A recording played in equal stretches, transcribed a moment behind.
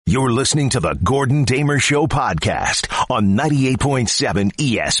You're listening to the Gordon Damer Show podcast on 98.7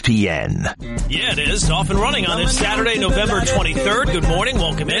 ESPN. Yeah, it is. Off and running on this Saturday, November 23rd. Good morning.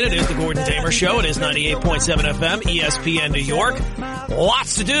 Welcome in. It is the Gordon Damer Show. It is 98.7 FM, ESPN New York.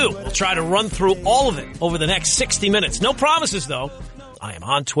 Lots to do. We'll try to run through all of it over the next 60 minutes. No promises, though. I am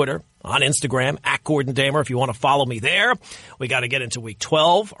on Twitter, on Instagram, at Gordon Damer, if you want to follow me there. We got to get into Week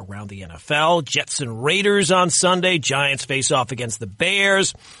 12 around the NFL. Jets and Raiders on Sunday. Giants face off against the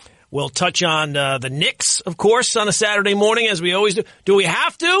Bears. We'll touch on the Knicks, of course, on a Saturday morning, as we always do. Do we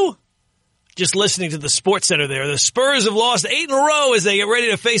have to? Just listening to the Sports Center there. The Spurs have lost 8 in a row as they get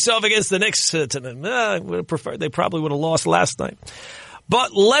ready to face off against the Knicks. I would have preferred they probably would have lost last night.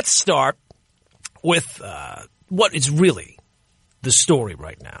 But let's start with what is really the story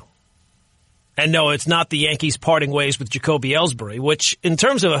right now. And no, it's not the Yankees parting ways with Jacoby Ellsbury, which in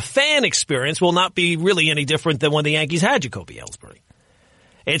terms of a fan experience will not be really any different than when the Yankees had Jacoby Ellsbury.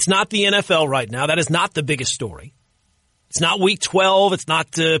 It's not the NFL right now. That is not the biggest story. It's not Week 12. It's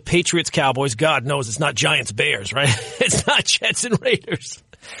not Patriots-Cowboys. God knows it's not Giants-Bears, right? It's not Jets and Raiders.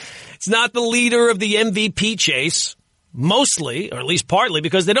 It's not the leader of the MVP chase. Mostly, or at least partly,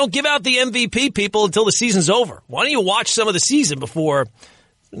 because they don't give out the MVP people until the season's over. Why don't you watch some of the season before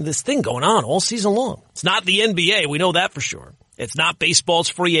this thing going on all season long? It's not the NBA. We know that for sure. It's not baseball's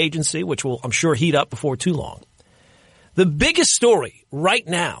free agency, which will, I'm sure, heat up before too long. The biggest story right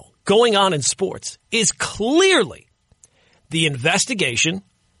now going on in sports is clearly the investigation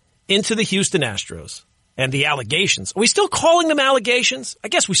into the Houston Astros and the allegations. Are we still calling them allegations? I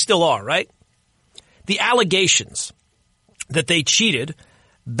guess we still are, right? The allegations that they cheated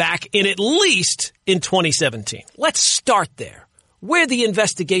back in at least in 2017. Let's start there. Where the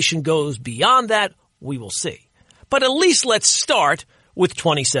investigation goes beyond that, we will see. But at least let's start with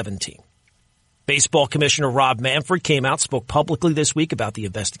 2017. Baseball Commissioner Rob Manfred came out, spoke publicly this week about the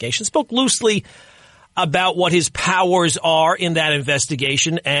investigation, spoke loosely about what his powers are in that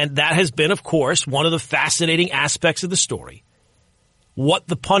investigation, and that has been, of course, one of the fascinating aspects of the story. What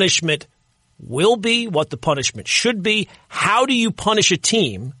the punishment will be, what the punishment should be. How do you punish a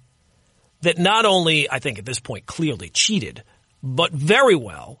team that not only, I think at this point, clearly cheated, but very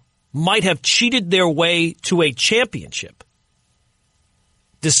well might have cheated their way to a championship?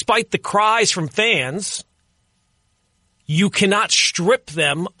 Despite the cries from fans, you cannot strip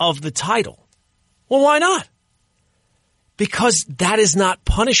them of the title. Well, why not? Because that is not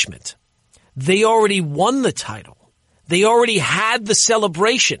punishment. They already won the title. They already had the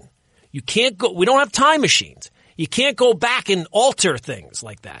celebration. You can't go, we don't have time machines. You can't go back and alter things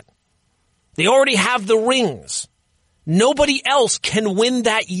like that. They already have the rings. Nobody else can win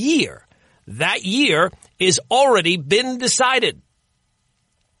that year. That year is already been decided.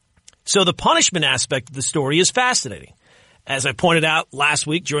 So the punishment aspect of the story is fascinating. As I pointed out last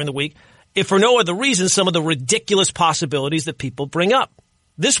week, during the week, if for no other reason, some of the ridiculous possibilities that people bring up.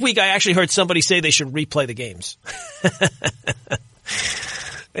 This week, I actually heard somebody say they should replay the games.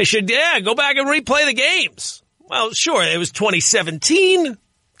 They should, go back and replay the games. Well, sure, it was 2017.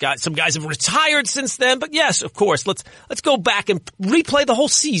 Some guys have retired since then. But yes, of course, let's go back and replay the whole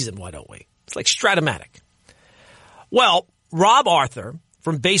season, why don't we? It's like Stratomatic. Well, Rob Arthur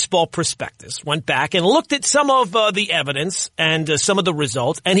from Baseball Prospectus went back and looked at some of the evidence and some of the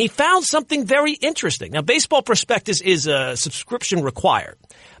results, and he found something very interesting. Now, Baseball Prospectus is a subscription required,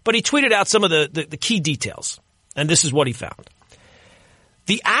 but he tweeted out some of the key details, and this is what he found.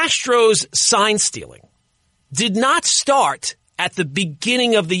 The Astros sign stealing did not start at the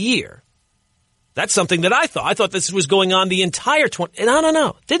beginning of the year. That's something that I thought. I thought this was going on the entire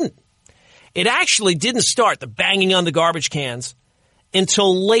No, didn't. It actually didn't start, the banging on the garbage cans,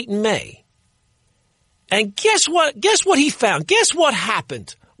 until late May. And guess what? Guess what he found? Guess what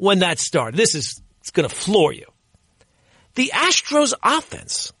happened when that started? It's going to floor you. The Astros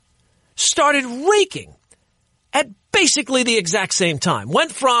offense started raking at basically the exact same time.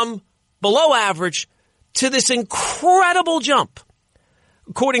 Went from below average to this incredible jump.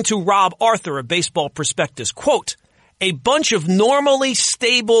 According to Rob Arthur of Baseball Prospectus, quote, a bunch of normally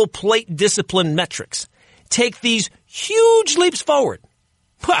stable plate discipline metrics take these huge leaps forward.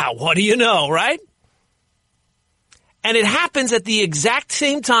 Wow, what do you know, right? And it happens at the exact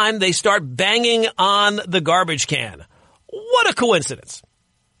same time they start banging on the garbage can. What a coincidence.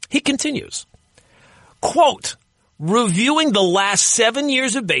 He continues, quote, reviewing the last 7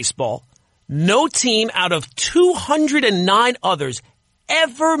 years of baseball, no team out of 209 others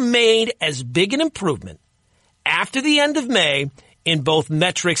ever made as big an improvement after the end of May in both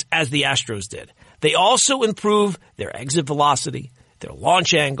metrics as the Astros did. They also improve their exit velocity, their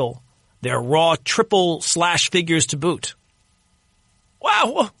launch angle, their raw triple/figures to boot.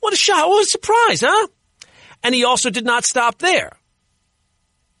 Wow, what a shock. What a surprise, huh? And he also did not stop there.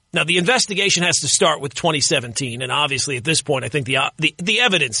 Now, the investigation has to start with 2017, and obviously at this point, I think the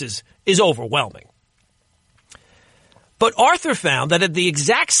evidence is overwhelming. But Arthur found that at the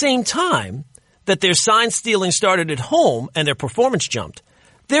exact same time that their sign stealing started at home and their performance jumped,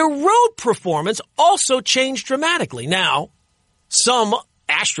 their road performance also changed dramatically. Now, some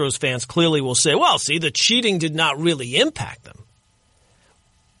Astros fans clearly will say, well, see, the cheating did not really impact them.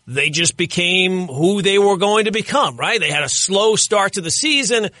 They just became who they were going to become, right? They had a slow start to the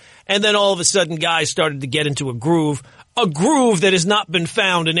season, and then all of a sudden guys started to get into a groove that has not been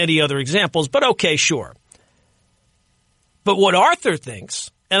found in any other examples, but okay, sure. But what Arthur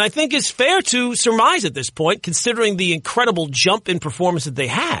thinks, and I think it's fair to surmise at this point, considering the incredible jump in performance that they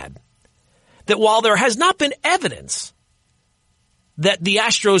had, that while there has not been evidence that the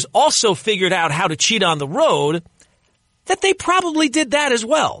Astros also figured out how to cheat on the road, that they probably did that as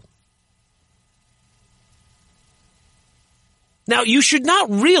well. Now, you should not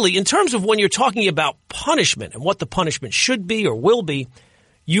really, in terms of when you're talking about punishment and what the punishment should be or will be,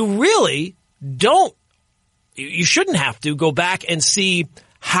 you shouldn't have to go back and see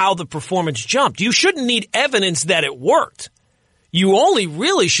how the performance jumped. You shouldn't need evidence that it worked. You only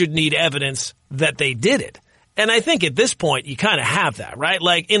really should need evidence that they did it. And I think at this point, you kind of have that, right?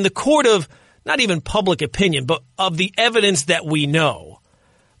 Like in the court of not even public opinion, but of the evidence that we know,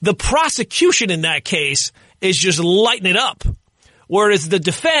 the prosecution in that case is just lighting it up. Whereas the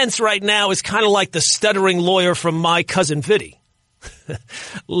defense right now is kind of like the stuttering lawyer from My Cousin Vinny.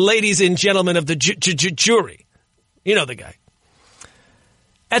 Ladies and gentlemen of the jury. You know the guy.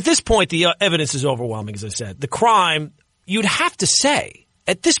 At this point, the evidence is overwhelming, as I said. The crime, you'd have to say,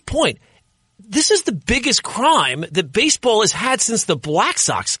 at this point, this is the biggest crime that baseball has had since the Black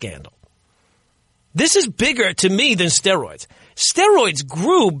Sox scandal. This is bigger to me than steroids. Steroids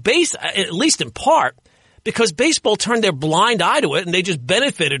grew at least in part, because baseball turned their blind eye to it and they just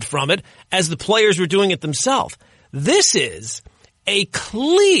benefited from it as the players were doing it themselves. This is a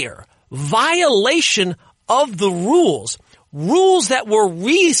clear violation of the rules that were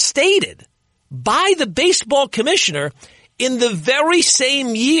restated by the baseball commissioner in the very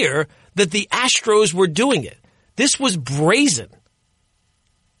same year that the Astros were doing it. This was brazen.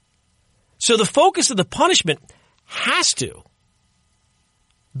 So the focus of the punishment has to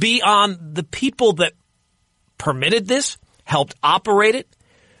be on the people that permitted this, helped operate it.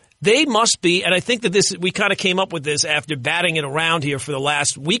 They must be, and I think that we kind of came up with this after batting it around here for the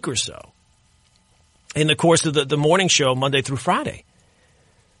last week or so in the course of the morning show, Monday through Friday.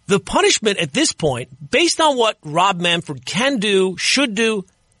 The punishment at this point, based on what Rob Manfred can do, should do,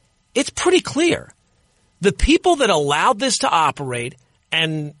 it's pretty clear. The people that allowed this to operate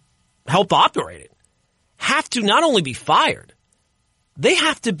and helped operate it have to not only be fired, they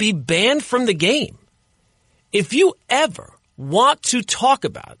have to be banned from the game. If you ever want to talk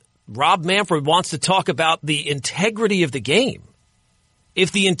about, Rob Manfred wants to talk about the integrity of the game.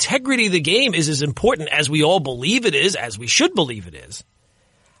 If the integrity of the game is as important as we all believe it is, as we should believe it is,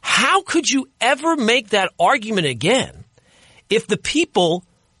 how could you ever make that argument again if the people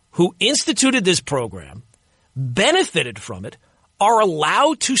who instituted this program, benefited from it, are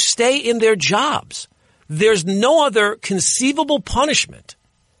allowed to stay in their jobs? There's no other conceivable punishment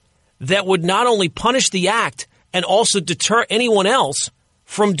that would not only punish the act and also deter anyone else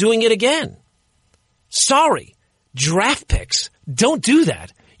from doing it again. Sorry, draft picks, don't do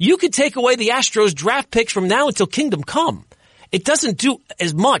that. You could take away the Astros draft picks from now until kingdom come. It doesn't do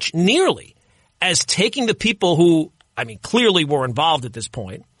as much nearly as taking the people who, clearly were involved at this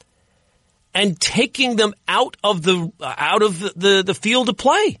point and taking them out of the field of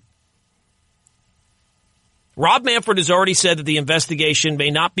play. Rob Manfred has already said that the investigation may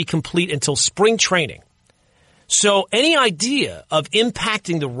not be complete until spring training. So any idea of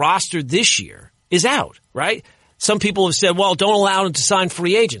impacting the roster this year is out, right? Some people have said, well, don't allow them to sign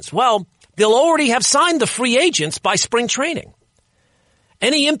free agents. Well, they'll already have signed the free agents by spring training.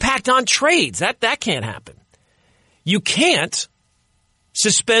 Any impact on trades, that can't happen. You can't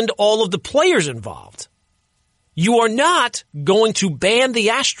suspend all of the players involved. You are not going to ban the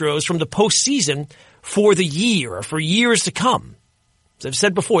Astros from the postseason for the year or for years to come. As I've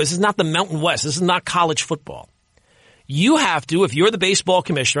said before, this is not the Mountain West. This is not college football. You have to, if you're the baseball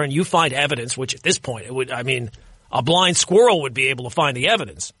commissioner and you find evidence, which at this point, a blind squirrel would be able to find the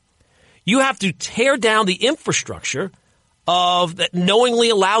evidence. You have to tear down the infrastructure of that knowingly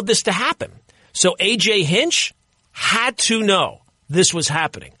allowed this to happen. So A.J. Hinch had to know this was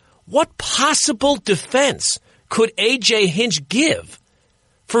happening. What possible defense could A.J. Hinch give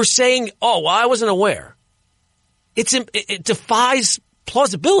for saying, oh, well, I wasn't aware? It defies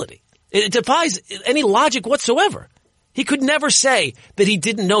plausibility. It defies any logic whatsoever. He could never say that he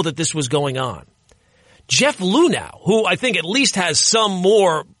didn't know that this was going on. Jeff Lunau, who I think at least has some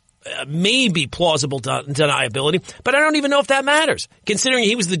more maybe plausible deniability, but I don't even know if that matters, considering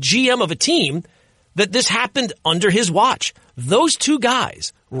he was the GM of a team that this happened under his watch. Those two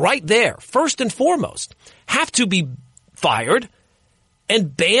guys right there, first and foremost, have to be fired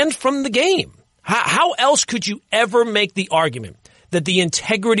and banned from the game. How else could you ever make the argument that the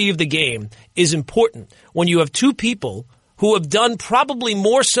integrity of the game is important when you have two people who have done probably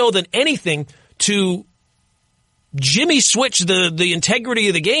more so than anything to Jimmy switch the integrity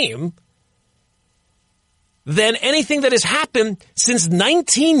of the game than anything that has happened since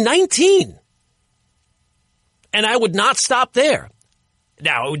 1919? And I would not stop there.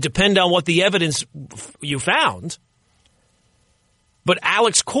 Now, it would depend on what the evidence you found. But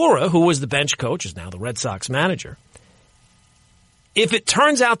Alex Cora, who was the bench coach, is now the Red Sox manager. If it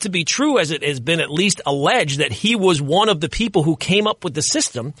turns out to be true, as it has been at least alleged, that he was one of the people who came up with the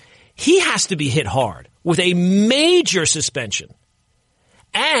system, he has to be hit hard with a major suspension.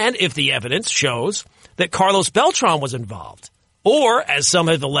 And if the evidence shows that Carlos Beltran was involved, or, as some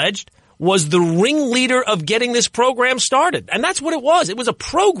have alleged, was the ringleader of getting this program started. And that's what it was. It was a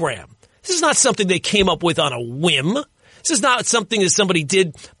program. This is not something they came up with on a whim. This is not something that somebody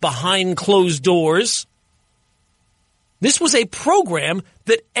did behind closed doors. This was a program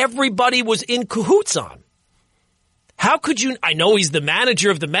that everybody was in cahoots on. How could you, I know he's the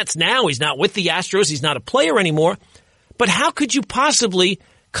manager of the Mets now. He's not with the Astros. He's not a player anymore. But how could you possibly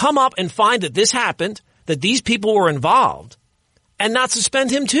come up and find that this happened, that these people were involved, and not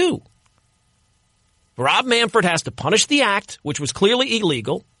suspend him too? Rob Manfred has to punish the act, which was clearly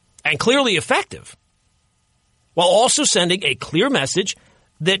illegal and clearly effective, while also sending a clear message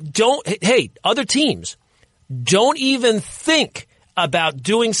that hey, other teams, don't even think about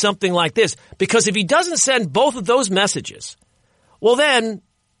doing something like this. Because if he doesn't send both of those messages, well then,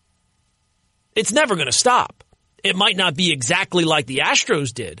 it's never going to stop. It might not be exactly like the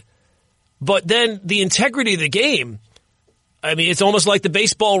Astros did, but then the integrity of the game, I mean, it's almost like the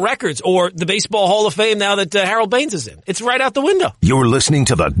baseball records or the Baseball Hall of Fame now that Harold Baines is in. It's right out the window. You're listening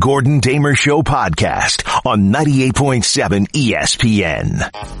to the Gordon Damer Show podcast on 98.7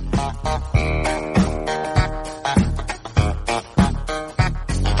 ESPN.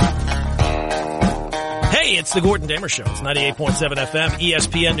 Hey, it's the Gordon Damer Show. It's 98.7 FM,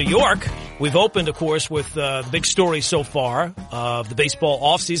 ESPN New York. We've opened, of course, with the big story so far of the baseball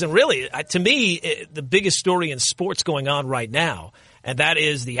offseason. Really, to me, the biggest story in sports going on right now, and that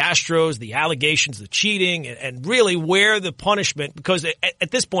is the Astros, the allegations, the cheating, and really where the punishment, because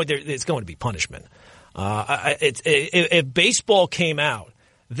at this point, it's going to be punishment. If baseball came out,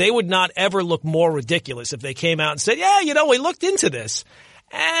 they would not ever look more ridiculous if they came out and said, yeah, we looked into this.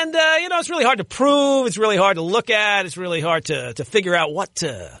 And, it's really hard to prove. It's really hard to look at. It's really hard to figure out what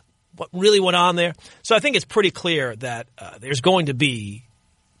really went on there. So I think it's pretty clear that there's going to be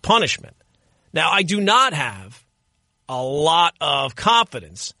punishment. Now, I do not have a lot of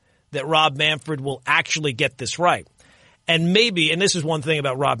confidence that Rob Manfred will actually get this right. And maybe, and this is one thing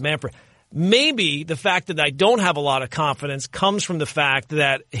about Rob Manfred, maybe the fact that I don't have a lot of confidence comes from the fact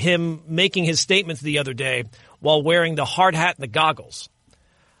that him making his statements the other day while wearing the hard hat and the goggles.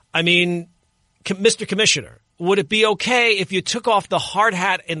 I mean, Mr. Commissioner, would it be okay if you took off the hard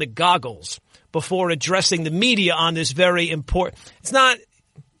hat and the goggles before addressing the media on this very important?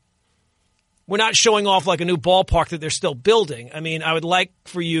 We're not showing off like a new ballpark that they're still building. I mean, I would like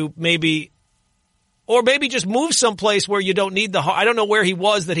for you maybe just move someplace where you don't need I don't know where he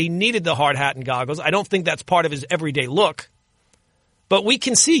was that he needed the hard hat and goggles. I don't think that's part of his everyday look, but we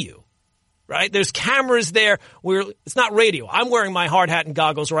can see you. Right? There's cameras there where it's not radio. I'm wearing my hard hat and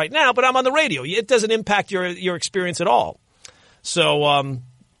goggles right now, but I'm on the radio. It doesn't impact your experience at all. So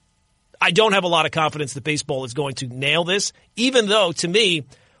I don't have a lot of confidence that baseball is going to nail this, even though, to me,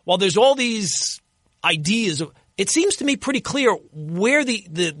 while there's all these ideas, it seems to me pretty clear where if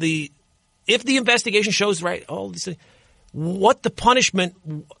the investigation shows right, all these things, what the punishment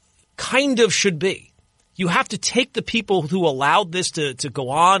kind of should be. You have to take the people who allowed this to go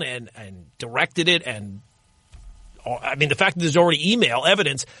on and directed it. And I mean, the fact that there's already email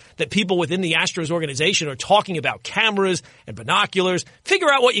evidence that people within the Astros organization are talking about cameras and binoculars,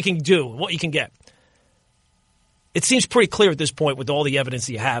 figure out what you can do and what you can get. It seems pretty clear at this point with all the evidence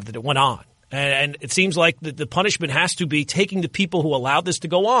you have that it went on. And it seems like the punishment has to be taking the people who allowed this to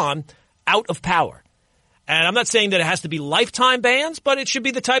go on out of power. And I'm not saying that it has to be lifetime bans, but it should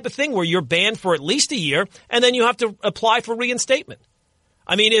be the type of thing where you're banned for at least a year, and then you have to apply for reinstatement.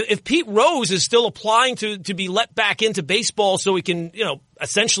 I mean, if Pete Rose is still applying to be let back into baseball so he can,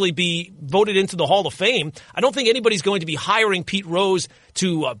 essentially be voted into the Hall of Fame, I don't think anybody's going to be hiring Pete Rose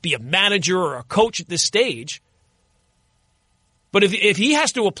to be a manager or a coach at this stage. But if he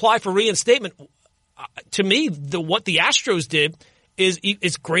has to apply for reinstatement, to me, what the Astros did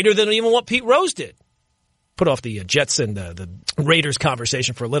is greater than even what Pete Rose did. Put off the Jets and the Raiders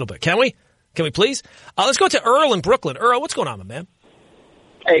conversation for a little bit. Can we? Can we please? Let's go to Earl in Brooklyn. Earl, what's going on, my man?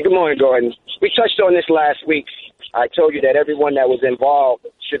 Hey, good morning, Gordon. We touched on this last week. I told you that everyone that was involved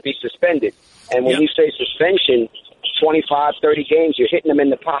should be suspended. And when you say suspension, 25, 30 games, you're hitting them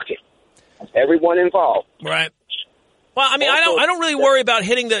in the pocket. Everyone involved. Right. Well, I mean, also, I don't really worry about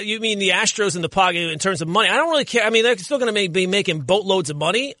hitting the Astros in the pocket in terms of money. I don't really care. I mean, they're still going to be making boatloads of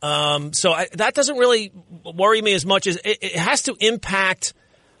money. That doesn't really worry me as much as it has to impact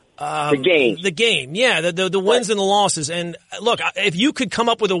the game. Yeah, the wins and the losses. And look, if you could come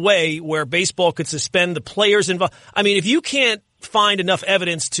up with a way where baseball could suspend the players involved, I mean, if you can't find enough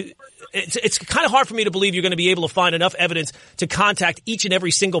evidence to, it's kind of hard for me to believe you're going to be able to find enough evidence to contact each and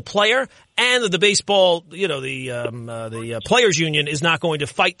every single player. And the baseball, the players union is not going to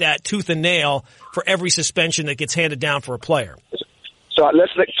fight that tooth and nail for every suspension that gets handed down for a player. So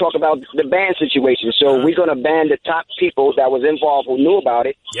let's talk about the ban situation. So we're going to ban the top people that was involved who knew about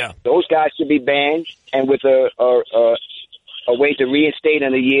it. Yeah. Those guys should be banned, and with a way to reinstate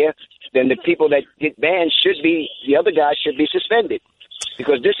in a year, then the people that get banned the other guys should be suspended.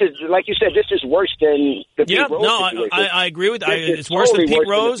 Because this is, like you said, this is worse than the Pete Rose situation. I agree with that. It's worse than Pete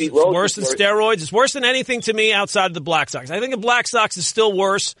Rose. It's worse than steroids. It's worse than anything to me outside of the Black Sox. I think the Black Sox is still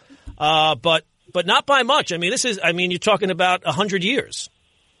worse, but not by much. I mean, you're talking about 100 years.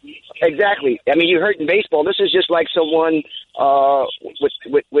 Exactly. I mean, you heard in baseball, this is just like someone with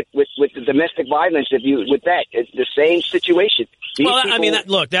the domestic violence. It's the same situation.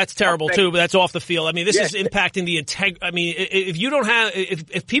 That's terrible too. But that's off the field. I mean, this is impacting the integrity. I mean,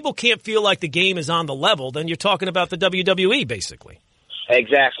 if people can't feel like the game is on the level, then you're talking about the WWE basically.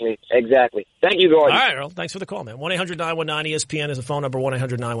 Exactly. Thank you, Gordon. All right, Earl. Thanks for the call, man. 1-800-919-ESPN is the phone number.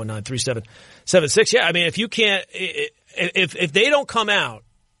 1-800-919-3776. Yeah, I mean, if you can't, if they don't come out.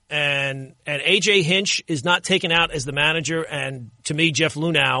 And A.J. Hinch is not taken out as the manager, and to me, Jeff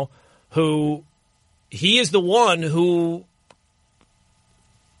Luhnow, he is the one who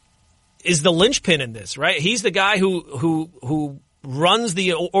is the linchpin in this, right? He's the guy who runs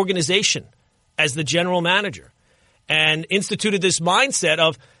the organization as the general manager, and instituted this mindset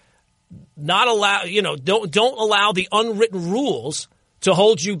of not allow, don't allow the unwritten rules to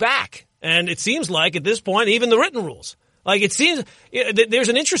hold you back. And it seems like at this point, even the written rules. Like, it seems there's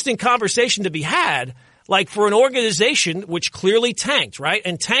an interesting conversation to be had, like, for an organization which clearly tanked, right?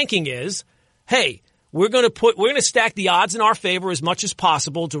 And tanking is, hey, we're going to stack the odds in our favor as much as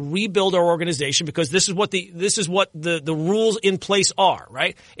possible to rebuild our organization because this is what the rules in place are,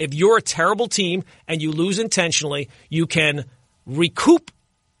 right? If you're a terrible team and you lose intentionally, you can recoup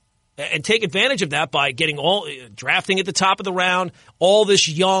and take advantage of that by drafting at the top of the round, all this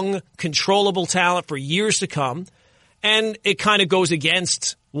young, controllable talent for years to come. And it kind of goes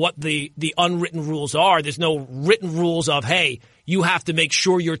against what the unwritten rules are. There's no written rules of, hey, you have to make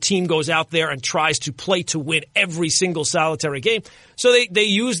sure your team goes out there and tries to play to win every single solitary game. So they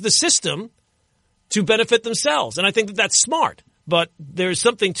use the system to benefit themselves. And I think that's smart. But there's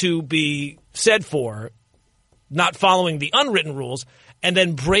something to be said for not following the unwritten rules and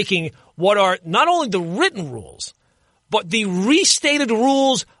then breaking what are not only the written rules, but the restated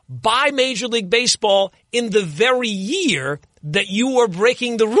rules by Major League Baseball in the very year that you are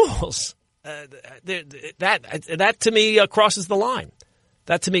breaking the rules. That to me crosses the line.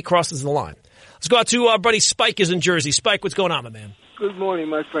 That to me crosses the line. Let's go out to our buddy Spike is in Jersey. Spike, what's going on, my man? Good morning,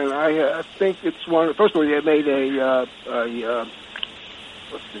 my friend. I think it's one. First of all, you made a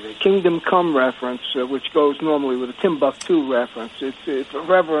Kingdom Come reference, which goes normally with a Timbuktu reference. It's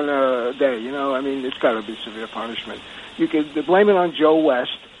forever and a day. I mean, it's got to be severe punishment. You could blame it on Joe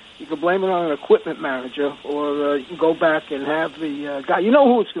West. You can blame it on an equipment manager, or you can go back and have the guy. You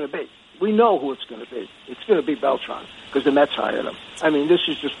know who it's going to be. We know who it's going to be. It's going to be Beltran because the Mets hired him. I mean, this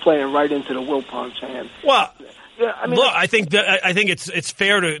is just playing right into the Wilpons' hand. Well, yeah, I mean, look, I think it's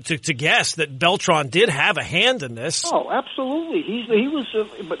fair to guess that Beltran did have a hand in this. Oh, absolutely. He was,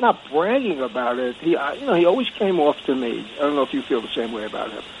 but not bragging about it. He always came off to me. I don't know if you feel the same way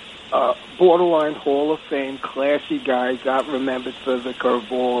about him. Borderline Hall of Fame, classy guy, got remembered for the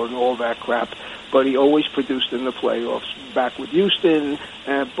curveball and all that crap, but he always produced in the playoffs back with Houston,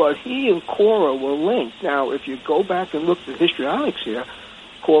 but he and Cora were linked. Now, if you go back and look at the histrionics here,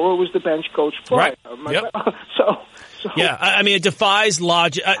 Cora was the bench coach prior. Right. Yep. So yeah, I mean, it defies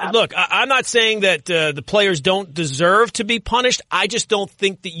logic. Look, I'm not saying that the players don't deserve to be punished. I just don't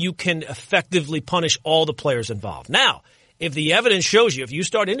think that you can effectively punish all the players involved. Now, if the evidence shows you, if you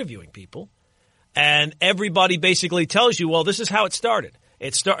start interviewing people and everybody basically tells you, well, this is how it started.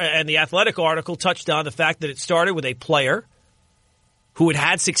 And the Athletic article touched on the fact that it started with a player who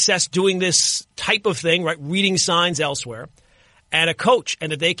had success doing this type of thing, right, reading signs elsewhere, and a coach,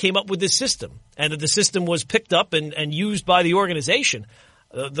 and that they came up with this system, and that the system was picked up and used by the organization.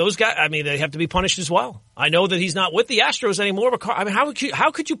 Those guys, I mean, they have to be punished as well. I know that he's not with the Astros anymore. But I mean,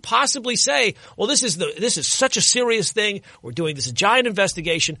 how could you possibly say, well, this is such a serious thing. We're doing this giant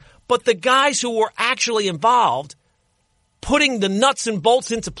investigation, but the guys who were actually involved, putting the nuts and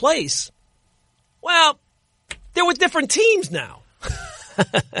bolts into place, well, they're with different teams now.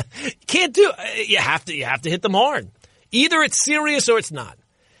 You can't do. You have to hit them hard. Either it's serious or it's not.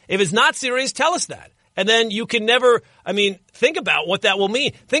 If it's not serious, tell us that. And then you can never, I mean, think about what that will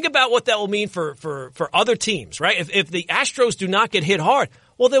mean. Think about what that will mean for other teams, right? If the Astros do not get hit hard,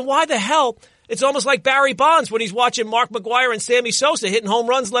 well, then why the hell? It's almost like Barry Bonds when he's watching Mark McGwire and Sammy Sosa hitting home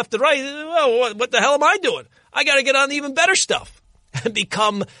runs left and right. Well, what the hell am I doing? I got to get on the even better stuff and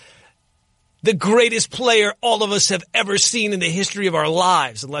become the greatest player all of us have ever seen in the history of our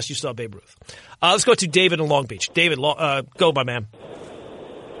lives, unless you saw Babe Ruth. Let's go to David in Long Beach. David, go, my man.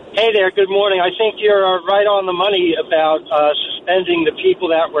 Hey there, good morning. I think you're right on the money about suspending the people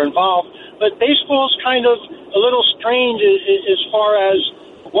that were involved. But baseball's kind of a little strange as far as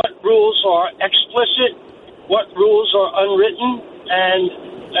what rules are explicit, what rules are unwritten,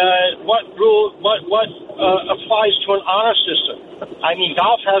 and what applies to an honor system. I mean,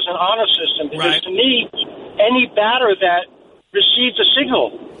 golf has an honor system because to me, any batter that receives a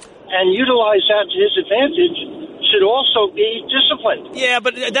signal and utilize that to his advantage should also be disciplined. Yeah,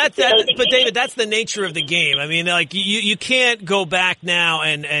 but but David, that's the nature of the game. I mean, like you can't go back now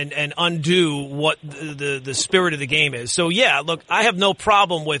and undo what the spirit of the game is. So yeah, look, I have no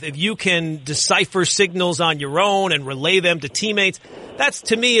problem with if you can decipher signals on your own and relay them to teammates. That's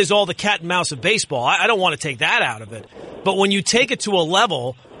to me is all the cat and mouse of baseball. I don't want to take that out of it. But when you take it to a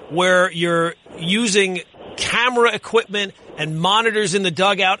level where you're using camera equipment and monitors in the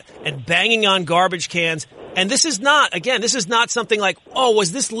dugout and banging on garbage cans. And this is not something like, oh,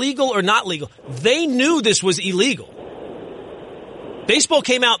 was this legal or not legal? They knew this was illegal. Baseball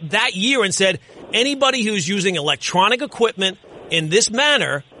came out that year and said, anybody who's using electronic equipment in this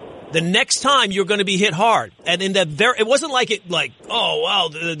manner, the next time you're going to be hit hard. And it wasn't oh, well,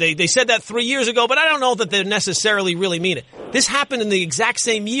 they said that 3 years ago, but I don't know that they necessarily really mean it. This happened in the exact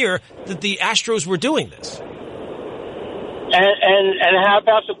same year that the Astros were doing this. And how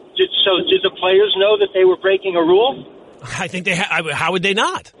about did the players know that they were breaking a rule? I think how would they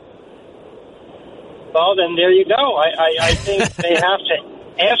not? Well, then there you go. I think they have to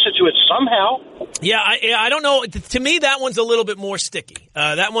answer to it somehow. Yeah, I don't know. To me, that one's a little bit more sticky.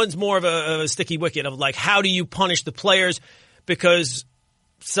 That one's more of a sticky wicket of like, how do you punish the players? Because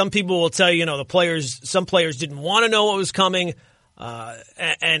some people will tell you, some players didn't want to know what was coming.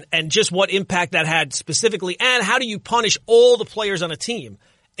 And just what impact that had specifically, and how do you punish all the players on a team,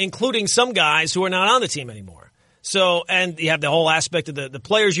 including some guys who are not on the team anymore? So, and you have the whole aspect of the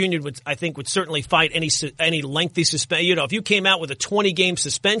players' union, would certainly fight any lengthy suspension. If you came out with a 20-game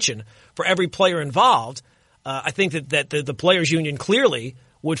suspension for every player involved, I think that the players' union clearly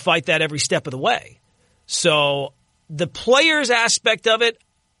would fight that every step of the way. So, the players' aspect of it,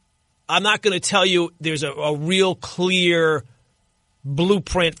 I'm not going to tell you there's a real clear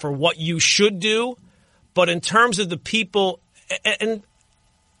blueprint for what you should do, but in terms of the people, and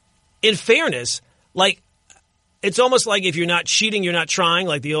in fairness, like it's almost like if you're not cheating, you're not trying.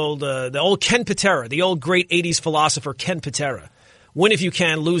 Like the old Ken Patera, the old great '80s philosopher Ken Patera, win if you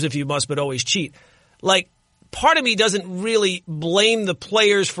can, lose if you must, but always cheat. Like part of me doesn't really blame the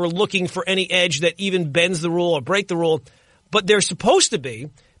players for looking for any edge that even bends the rule or break the rule, but there's supposed to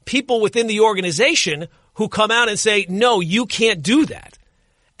be people within the organization who come out and say, no, you can't do that.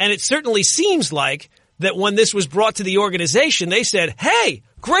 And it certainly seems like that when this was brought to the organization, they said, hey,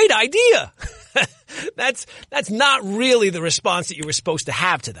 great idea. That's not really the response that you were supposed to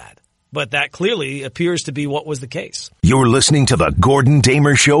have to that. But that clearly appears to be what was the case. You're listening to the Gordon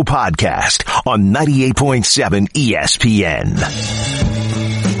Damer Show podcast on 98.7 ESPN.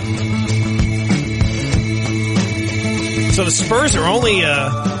 So the Spurs are only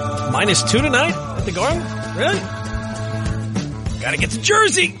 -2 tonight at the Garden? Really? Gotta get to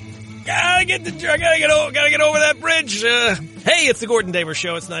Jersey. Gotta get over that bridge. Hey, it's the Gordon Damer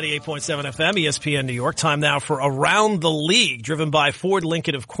Show. It's 98.7 FM, ESPN New York. Time now for Around the League, driven by Ford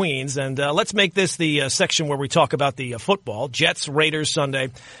Lincoln of Queens. And let's make this the section where we talk about the football. Jets, Raiders Sunday,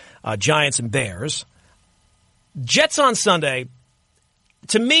 Giants and Bears. Jets on Sunday,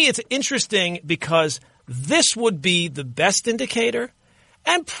 to me, it's interesting because this would be the best indicator,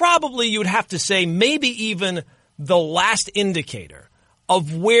 and probably you'd have to say maybe even the last indicator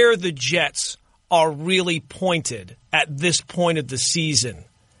of where the Jets are really pointed at this point of the season.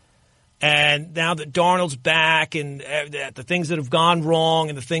 And now that Darnold's back and the things that have gone wrong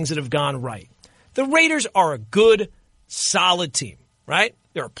and the things that have gone right. The Raiders are a good, solid team, right?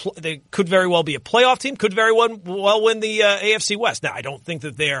 They could very well be a playoff team, could very well win the AFC West. Now, I don't think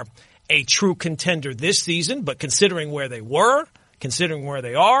that they're a true contender this season, but considering where they were, considering where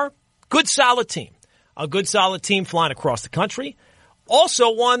they are, good, solid team. A good, solid team flying across the country.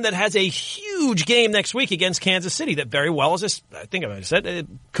 Also one that has a huge game next week against Kansas City that very well, as I think I said, it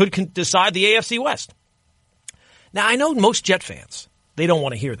could decide the AFC West. Now, I know most Jet fans, they don't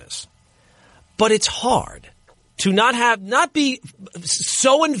want to hear this. But it's hard to not be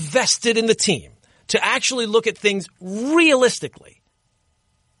so invested in the team, to actually look at things realistically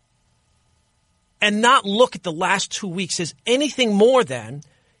and not look at the last 2 weeks as anything more than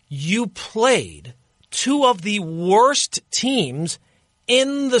you played two of the worst teams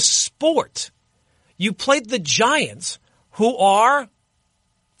in the sport. You played the Giants, who are,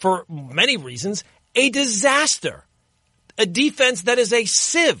 for many reasons, a disaster. A defense that is a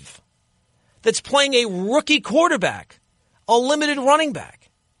sieve, that's playing a rookie quarterback, a limited running back,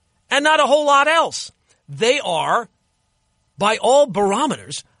 and not a whole lot else. They are, by all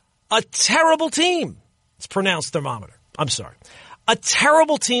barometers, a terrible team. It's pronounced thermometer. I'm sorry. A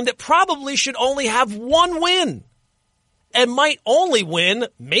terrible team that probably should only have one win and might only win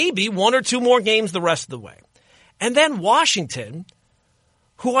maybe one or two more games the rest of the way. And then Washington,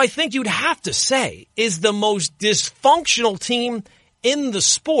 who I think you'd have to say is the most dysfunctional team in the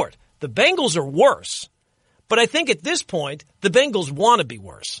sport. The Bengals are worse, but I think at this point, the Bengals want to be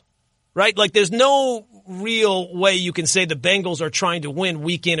worse, right? Like there's no real way you can say the Bengals are trying to win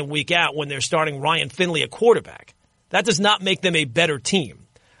week in and week out when they're starting Ryan Finley at quarterback. That does not make them a better team.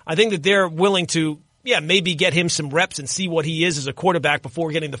 I think that they're willing to, maybe get him some reps and see what he is as a quarterback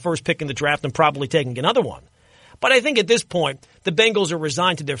before getting the first pick in the draft and probably taking another one. But I think at this point, the Bengals are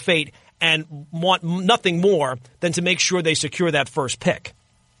resigned to their fate and want nothing more than to make sure they secure that first pick.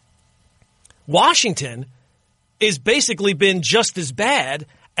 Washington has basically been just as bad,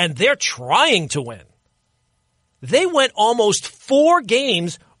 and they're trying to win. They went almost 4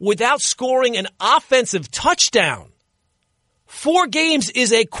 games without scoring an offensive touchdown. 4 games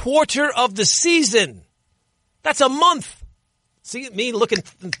is a quarter of the season. That's a month. See me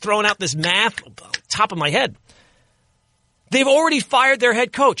throwing out this math top of my head. They've already fired their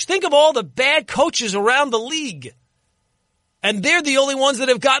head coach. Think of all the bad coaches around the league. And they're the only ones that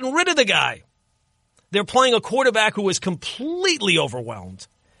have gotten rid of the guy. They're playing a quarterback who is completely overwhelmed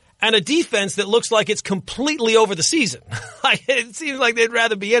and a defense that looks like it's completely over the season. It seems like they'd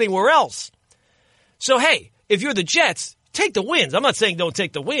rather be anywhere else. So, hey, if you're the Jets, take the wins. I'm not saying don't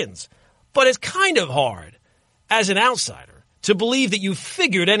take the wins, but it's kind of hard as an outsider to believe that you've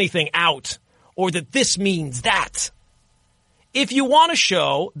figured anything out or that this means that. If you want to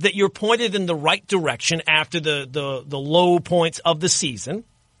show that you're pointed in the right direction after the low points of the season,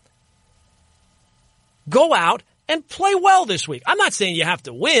 go out and play well this week. I'm not saying you have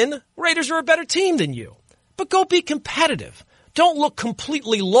to win. Raiders are a better team than you. But go be competitive. Don't look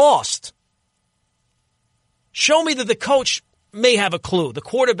completely lost. Show me that the coach may have a clue. The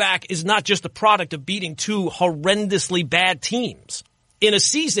quarterback is not just the product of beating 2 horrendously bad teams in a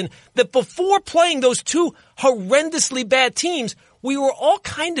season that before playing those 2 horrendously bad teams, we were all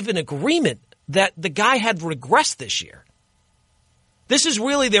kind of in agreement that the guy had regressed this year. This is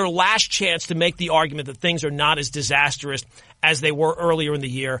really their last chance to make the argument that things are not as disastrous as they were earlier in the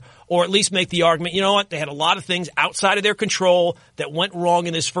year, or at least make the argument, you know what, they had a lot of things outside of their control that went wrong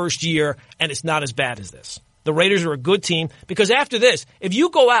in this first year, and it's not as bad as this. The Raiders are a good team because after this, if you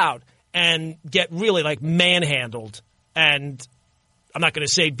go out and get really manhandled, and I'm not going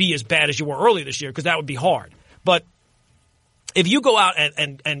to say be as bad as you were earlier this year because that would be hard, but if you go out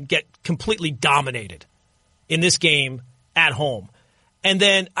and get completely dominated in this game at home, and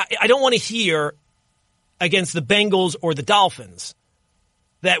then I don't want to hear against the Bengals or the Dolphins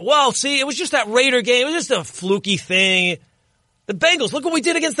that, it was just that Raider game. It was just a fluky thing. The Bengals, look what we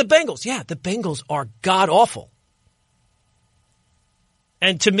did against the Bengals. Yeah, the Bengals are god-awful.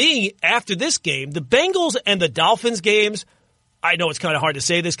 And to me, after this game, the Bengals and the Dolphins games I know it's kind of hard to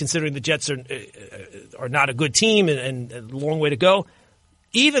say this considering the Jets are not a good team and a long way to go.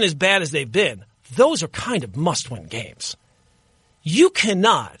 Even as bad as they've been, those are kind of must-win games. You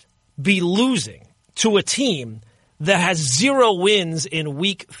cannot be losing to a team that has 0 wins in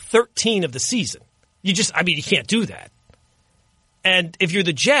week 13 of the season. You can't do that. And if you're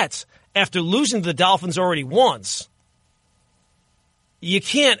the Jets, after losing to the Dolphins already once, you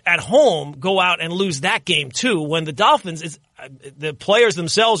can't at home go out and lose that game too when the Dolphins, the players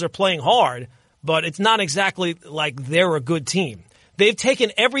themselves are playing hard, but it's not exactly like they're a good team. They've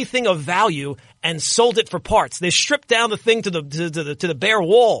taken everything of value and sold it for parts. They stripped down the thing to the bare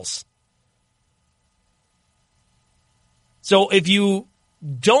walls. So if you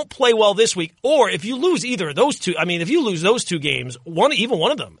don't play well this week, or if you lose either of those two, if you lose those two games, even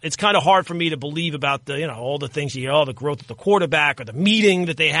one of them, it's kind of hard for me to believe about all the things the growth of the quarterback or the meeting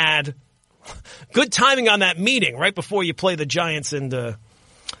that they had. Good timing on that meeting right before you play the Giants and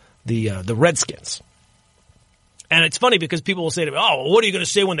the Redskins. And it's funny because people will say to me, "Oh, well, what are you going to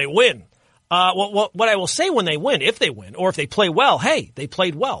say when they win?" What I will say when they win, if they win, or if they play well, hey, they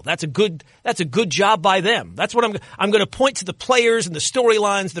played well. That's a good job by them. That's what I'm going to point to the players and the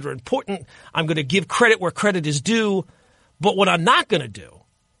storylines that are important. I'm going to give credit where credit is due. But what I'm not going to do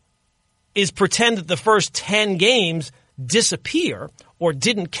is pretend that the first 10 games disappear or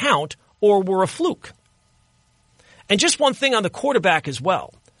didn't count or were a fluke. And just one thing on the quarterback as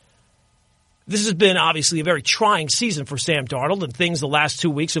well. This has been obviously a very trying season for Sam Darnold, and things the last 2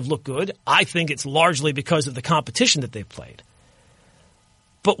 weeks have looked good. I think it's largely because of the competition that they've played.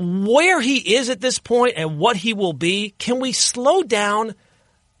 But where he is at this point and what he will be, can we slow down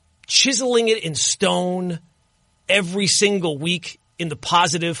chiseling it in stone every single week in the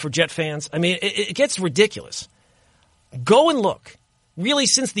positive for Jet fans? It gets ridiculous. Go and look. Really,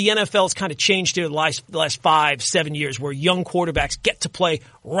 since the NFL's kind of changed here the last 5-7 years, where young quarterbacks get to play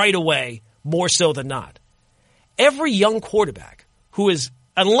right away, more so than not. Every young quarterback who is,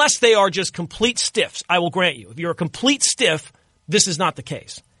 unless they are just complete stiffs, I will grant you, if you're a complete stiff, this is not the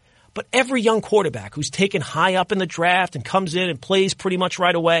case. But every young quarterback who's taken high up in the draft and comes in and plays pretty much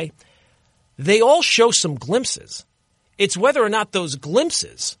right away, they all show some glimpses. It's whether or not those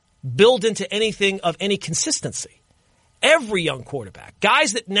glimpses build into anything of any consistency. Every young quarterback,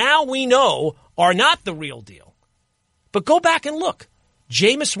 guys that now we know are not the real deal. But go back and look.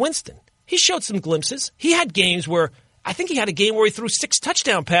 Jameis Winston. He showed some glimpses. He had games where, I think he had a game where he threw 6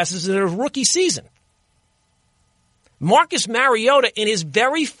 touchdown passes in his rookie season. Marcus Mariota, in his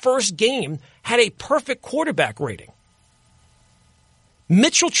very first game, had a perfect quarterback rating.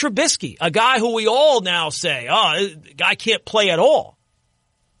 Mitchell Trubisky, a guy who we all now say, the guy can't play at all.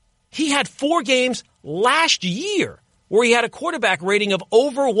 He had 4 games last year where he had a quarterback rating of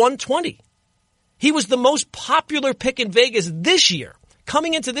over 120. He was the most popular pick in Vegas this year,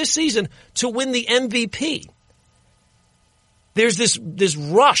 coming into this season, to win the MVP. There's this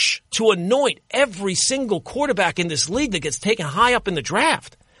rush to anoint every single quarterback in this league that gets taken high up in the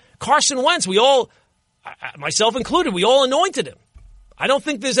draft. Carson Wentz, we all, myself included, we all anointed him. I don't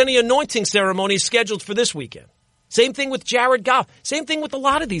think there's any anointing ceremonies scheduled for this weekend. Same thing with Jared Goff. Same thing with a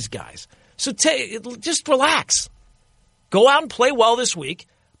lot of these guys. So just relax. Go out and play well this week.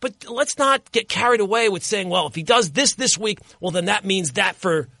 But let's not get carried away with saying, well, if he does this week, well, then that means that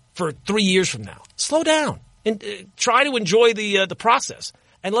for 3 years from now. Slow down and try to enjoy the process.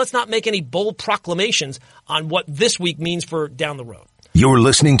 And let's not make any bold proclamations on what this week means for down the road. You're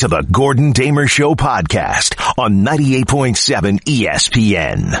listening to the Gordon Damer Show podcast on 98.7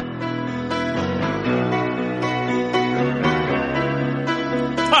 ESPN.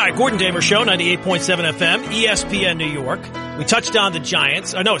 All right, Gordon Damer Show, 98.7 FM, ESPN New York. We touched on the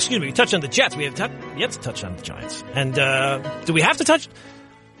Giants. We touched on the Jets. We have yet to touch on the Giants. And do we have to touch?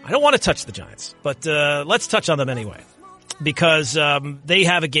 I don't want to touch the Giants, but let's touch on them anyway. Because they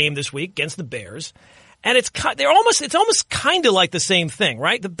have a game this week against the Bears. And it's almost kind of like the same thing,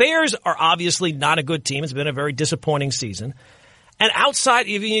 right? The Bears are obviously not a good team. It's been a very disappointing season. And outside,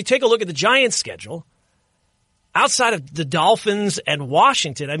 if you take a look at the Giants' schedule, outside of the Dolphins and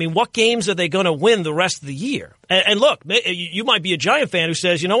Washington, what games are they going to win the rest of the year? And look, you might be a Giant fan who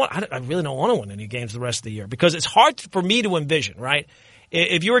says, you know what, I really don't want to win any games the rest of the year, because it's hard for me to envision, right?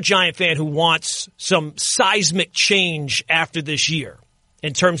 If you're a Giant fan who wants some seismic change after this year,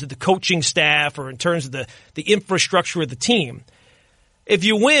 in terms of the coaching staff or in terms of the infrastructure of the team, if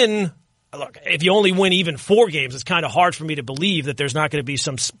you only win even 4 games, it's kind of hard for me to believe that there's not going to be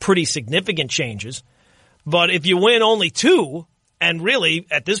some pretty significant changes. But if you win only 2, and really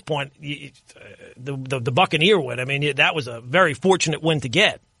at this point, the Buccaneer win, that was a very fortunate win to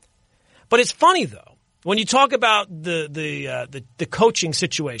get. But it's funny though, when you talk about the coaching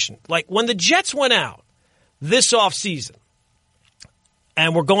situation, like when the Jets went out this offseason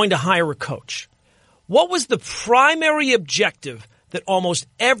and were going to hire a coach, what was the primary objective that almost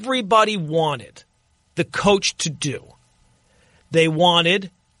everybody wanted the coach to do? They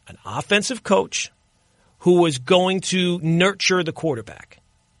wanted an offensive coach who was going to nurture the quarterback.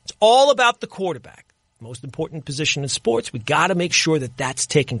 It's all about the quarterback. Most important position in sports. We got to make sure that that's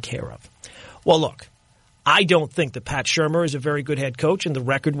taken care of. Well, look, I don't think that Pat Shurmur is a very good head coach, and the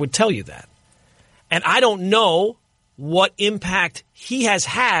record would tell you that. And I don't know what impact he has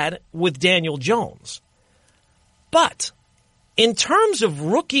had with Daniel Jones. But in terms of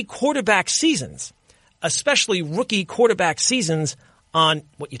rookie quarterback seasons, especially rookie quarterback seasons on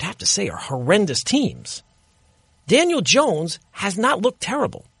what you'd have to say are horrendous teams, Daniel Jones has not looked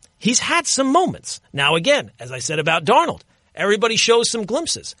terrible. He's had some moments. Now, again, as I said about Darnold, everybody shows some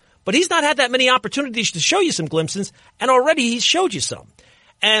glimpses. But he's not had that many opportunities to show you some glimpses, and already he's showed you some.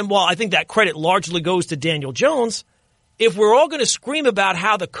 And while I think that credit largely goes to Daniel Jones, if we're all going to scream about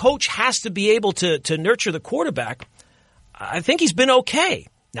how the coach has to be able to nurture the quarterback, I think he's been okay.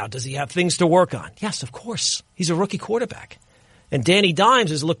 Now, does he have things to work on? Yes, of course. He's a rookie quarterback. And Danny Dimes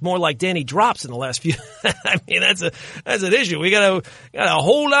has looked more like Danny Drops in the last few. I mean, that's an issue. We gotta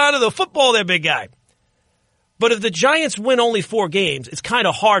hold on to the football there, big guy. But if the Giants win only 4 games, it's kind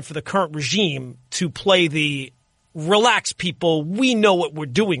of hard for the current regime to play the relax people, we know what we're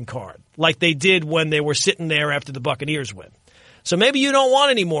doing card, like they did when they were sitting there after the Buccaneers win. So maybe you don't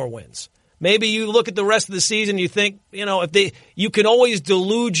want any more wins. Maybe you look at the rest of the season, you think, you can always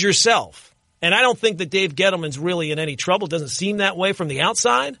delude yourself. And I don't think that Dave Gettleman's really in any trouble. It doesn't seem that way from the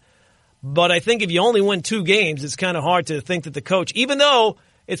outside. But I think if you only win 2 games, it's kind of hard to think that the coach, even though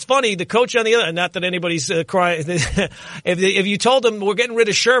it's funny, the coach on the other, not that anybody's crying. If you told them we're getting rid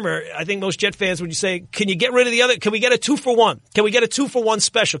of Shurmur, I think most Jet fans would say, can you get rid of the other? Can we get a 2-for-1? Can we get a 2-for-1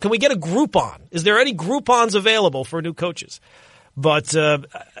 special? Can we get a Groupon? Is there any Groupons available for new coaches? But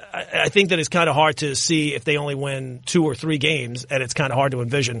I think that it's kind of hard to see if they only win 2 or 3 games, and it's kind of hard to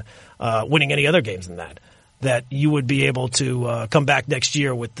envision winning any other games than that you would be able to come back next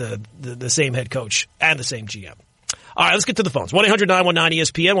year with the same head coach and the same GM. All right, let's get to the phones.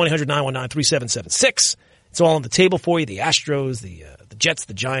 1-800-919-ESPN, 1-800-919-3776. It's all on the table for you. The Astros, the Jets,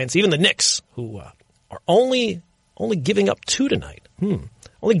 the Giants, even the Knicks, who are only giving up 2 tonight.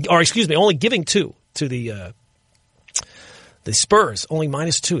 Only giving 2 to the Spurs, only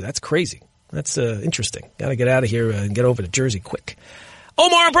 -2. That's crazy. That's interesting. Got to get out of here and get over to Jersey quick.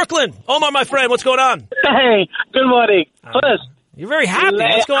 Omar in Brooklyn. Omar, my friend, what's going on? Hey, good morning. First, you're very happy.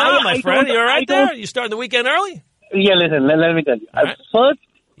 What's going on, my friend? You all right there? You starting the weekend early? Yeah, listen, let me tell you. Right. First,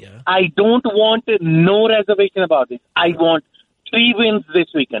 I don't want no reservation about this. I want 3 wins this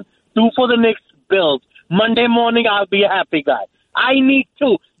weekend. 2 for the Knicks, Bills. Monday morning, I'll be a happy guy. I need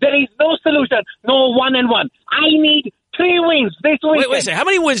 2. There is no solution, no 1-1. I need 3 wins this weekend. Wait a second. How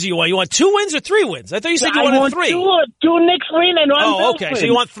many wins do you want? You want 2 wins or 3 wins? I thought you said you wanted 3. 2 Knicks win and 1 Bills okay. win. So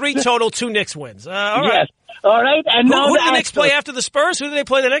you want 3 total, 2 Knicks wins. All right. Yes. All right. And now who do the Knicks play after the Spurs? Who do they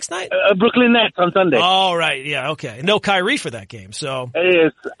play the next night? Brooklyn Nets on Sunday. All right. Yeah. Okay. No Kyrie for that game. So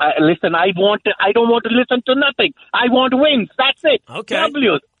yes. Listen, I don't want to listen to nothing. I want wins. That's it. Okay.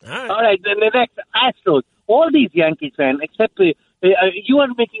 W's. All right. Then the next Astros. All these Yankees fans, except you are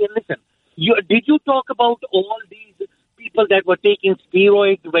making a listen. Did you talk about all these people that were taking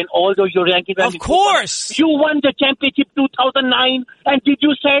steroids when all those your Yankees fans? Of course. You won the championship 2009, and did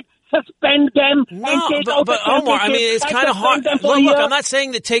you say suspend them and take out the championship? Omar, I mean, it's kind of hard. Look, I'm not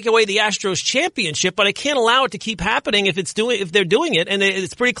saying to take away the Astros championship, but I can't allow it to keep happening if they're doing it, and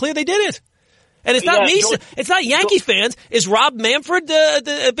it's pretty clear they did it. And it's not me. It's not Yankee fans. Is Rob Manfred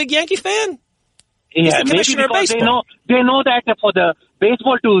a big Yankee fan? He's the commissioner of baseball. They know that for the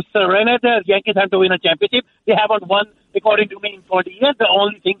baseball to surrender, the Yankees have to win a championship. They haven't won, according to me, in 40 years. The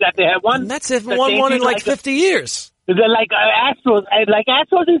only thing that they have won. And that's if one in like 50 years. They're like Astros. Like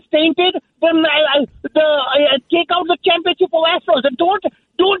Astros is tainted, then take out the championship of Astros. And don't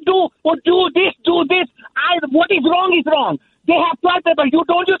do this. What is wrong is wrong. They have tried that, but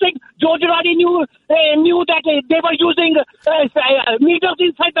don't you think George Roddy knew that they were using needles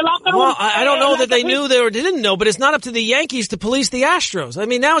inside the locker room? Well, I don't know that they knew they didn't know, but it's not up to the Yankees to police the Astros. I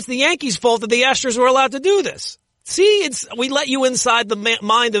mean, now it's the Yankees' fault that the Astros were allowed to do this. See, we let you inside the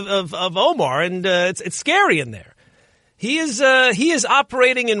mind of Omar, and it's scary in there. He is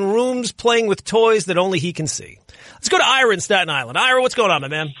operating in rooms playing with toys that only he can see. Let's go to Ira in Staten Island. Ira, what's going on, my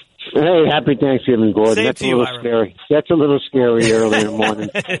man? Hey, happy Thanksgiving, Gordon. Same That's to a you, little Ira. scary. That's a little scary early in the morning.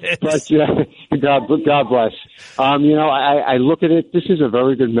 But God bless. I look at it. This is a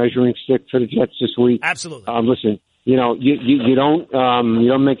very good measuring stick for the Jets this week. Absolutely. Listen, you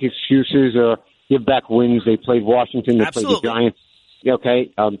don't make excuses or give back wins. They played Washington. They played the Giants.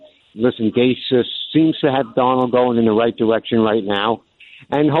 Okay. Listen, Gase seems to have Donald going in the right direction right now.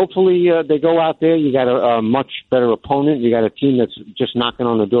 And hopefully they go out there. You got a much better opponent. You got a team that's just knocking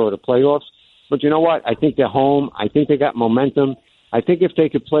on the door of the playoffs. But you know what? I think they're home. I think they got momentum. I think if they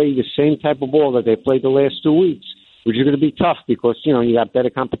could play the same type of ball that they played the last 2 weeks, which is going to be tough because, you got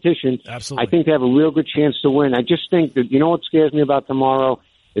better competition. Absolutely. I think they have a real good chance to win. I just think that, what scares me about tomorrow?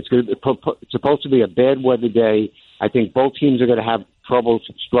 It's supposed to be a bad weather day. I think both teams are going to have trouble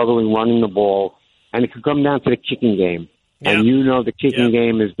struggling running the ball. And it could come down to the kicking game. Yep. And the kicking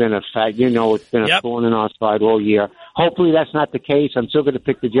game has been a fact. It's been a thorn in our side all year. Hopefully that's not the case. I'm still going to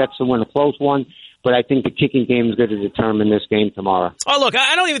pick the Jets to win a close one, but I think the kicking game is going to determine this game tomorrow. Oh, look,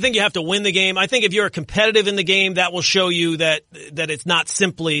 I don't even think you have to win the game. I think if you're competitive in the game, that will show you that it's not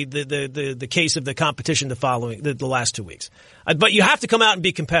simply the case of the competition the last 2 weeks. But you have to come out and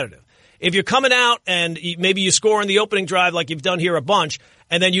be competitive. If you're coming out and maybe you score in the opening drive like you've done here a bunch,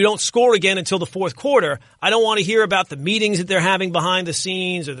 and then you don't score again until the fourth quarter, I don't want to hear about the meetings that they're having behind the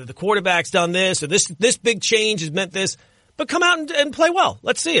scenes or that the quarterback's done this or this big change has meant this. But come out and play well.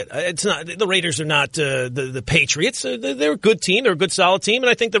 Let's see it. It's not the Raiders are not the Patriots. They're a good team. They're a good, solid team. And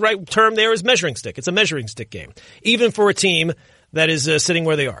I think the right term there is measuring stick. It's a measuring stick game, even for a team that is sitting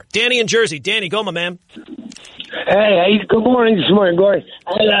where they are. Danny in Jersey. Danny, go, my man. Hey, good morning this morning, Gordon.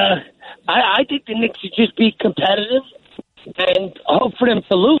 I think the Knicks should just be competitive and hope for them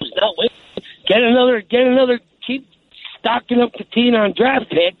to lose, not win. Get another. Keep stocking up the team on draft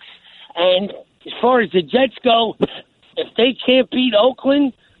picks. And as far as the Jets go, if they can't beat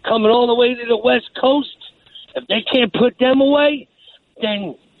Oakland, coming all the way to the West Coast, if they can't put them away,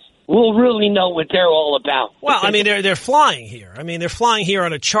 then we'll really know what they're all about. Well, I mean, they're flying here. I mean, they're flying here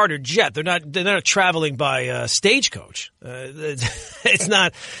on a chartered jet. They're not traveling by stagecoach. It's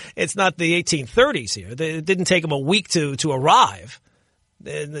not the 1830s here. It didn't take them a week to arrive.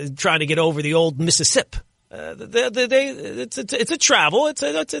 They're trying to get over the old Mississippi. It's a travel. It's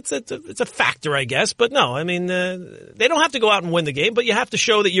a factor, I guess. But no, I mean, they don't have to go out and win the game, but you have to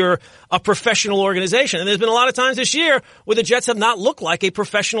show that you're a professional organization. And there's been a lot of times this year where the Jets have not looked like a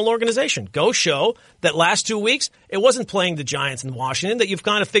professional organization. Go show that last 2 weeks, it wasn't playing the Giants in Washington, that you've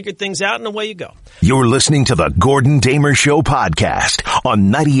kind of figured things out and away you go. You're listening to the Gordon Damer Show podcast on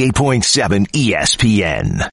 98.7 ESPN.